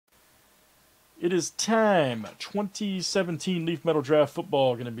It is time. 2017 Leaf Metal Draft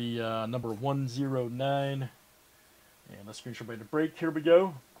Football. Going to be number 109. And let's screenshot by the break. Here we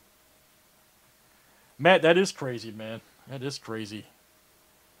go. Matt, that is crazy, man. That is crazy.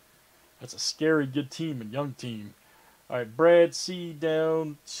 That's a scary good team and young team. All right, Brad C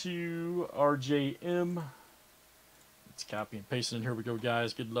down to RJM. Let's copy and paste it in. Here we go,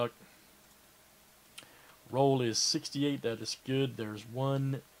 guys. Good luck. Roll is 68. That is good. There's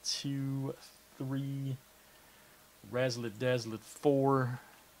 1, 2, 3. Razzle it, dazzle it, 4.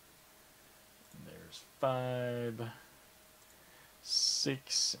 There's 5,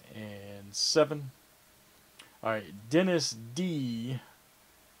 6, and 7. All right, Dennis D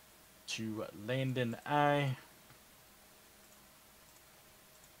to Landon I.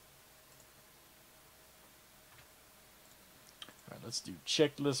 All right, let's do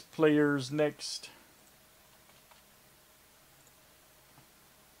checklist players next.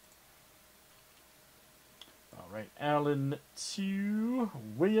 All right, Allen to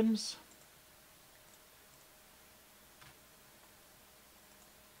Williams.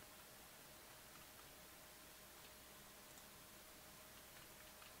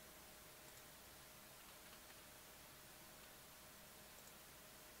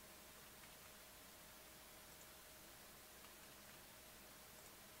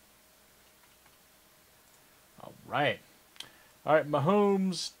 Right. All right,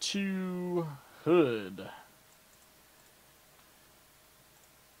 Mahomes to Hood.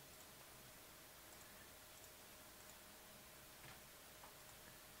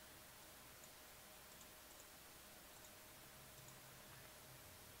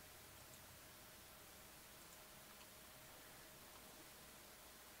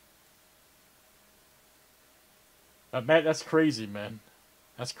 Matt, that's crazy, man.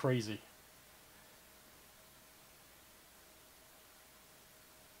 That's crazy.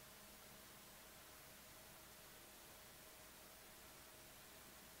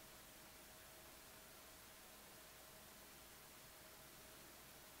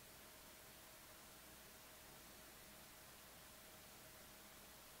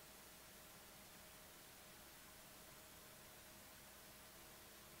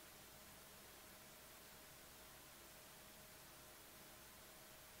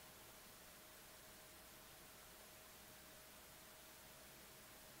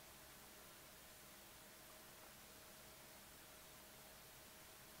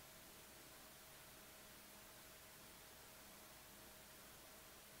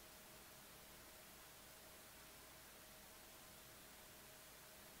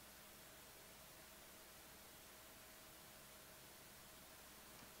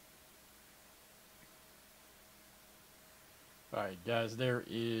 All right, guys, there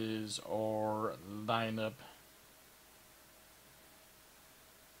is our lineup.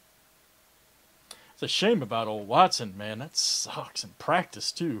 It's a shame about old Watson, man. That sucks in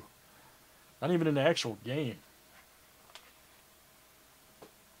practice, too. Not even in the actual game.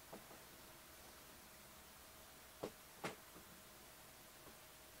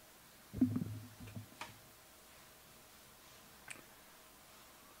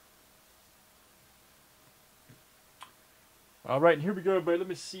 All right, here we go, everybody. Let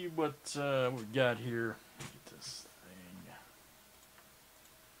me see what we got here. Get this thing.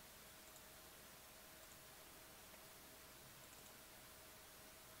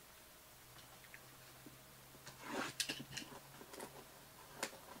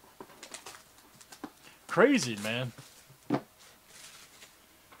 Crazy, man.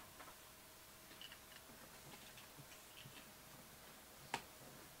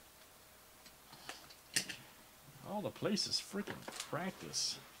 All the places freaking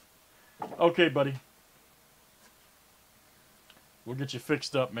practice. Okay, buddy. We'll get you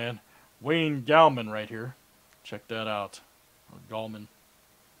fixed up, man. Wayne Gallman right here. Check that out. Or Gallman.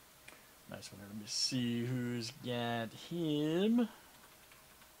 Nice one here. Let me see who's got him.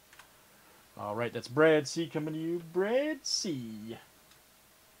 All right, that's Brad C coming to you. Brad C.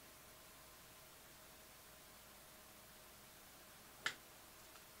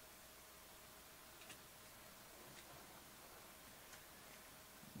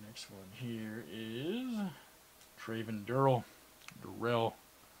 Next one here is Traven Durrell.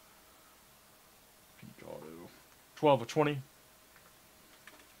 12 of 20.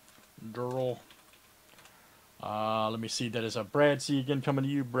 Durrell. Let me see. That is a Brad C again coming to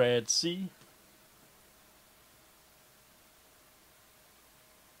you. Brad C.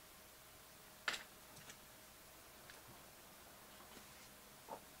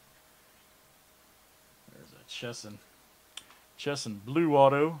 There's a Chesson Blue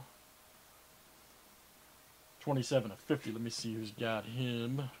Auto. 27 of 50. Let me see who's got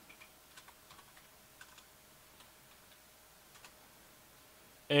him.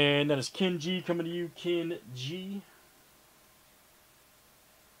 And that is Ken G coming to you, Ken G.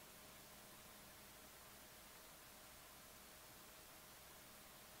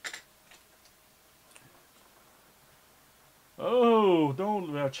 Oh,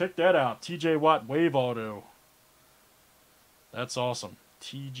 don't check that out. TJ Watt Wave Auto. That's awesome.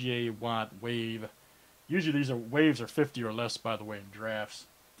 TJ Watt Wave. Usually these waves are 50 or less, by the way, in drafts.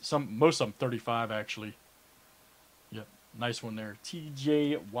 Most of them 35 actually. Yep, nice one there.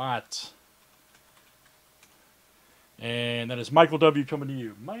 TJ Watt. And that is Michael W coming to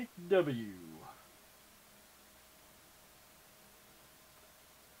you. Mike W.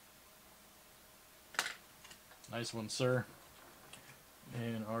 Nice one, sir.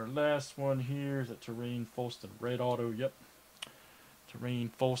 And our last one here is a Terrain Folston Red Auto. Yep.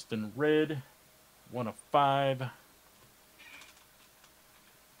 Terrain Folston Red. 1 of 5.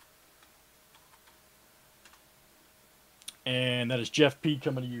 And that is Jeff P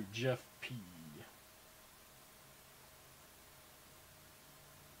coming to you. Jeff P.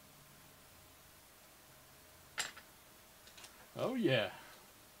 Oh, yeah.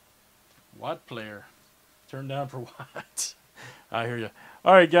 Watt player. Turn down for Watt. I hear you.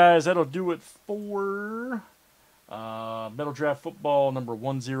 All right, guys. That'll do it for Metal Draft Football number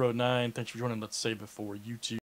 109. Thanks for joining. Let's save it for YouTube.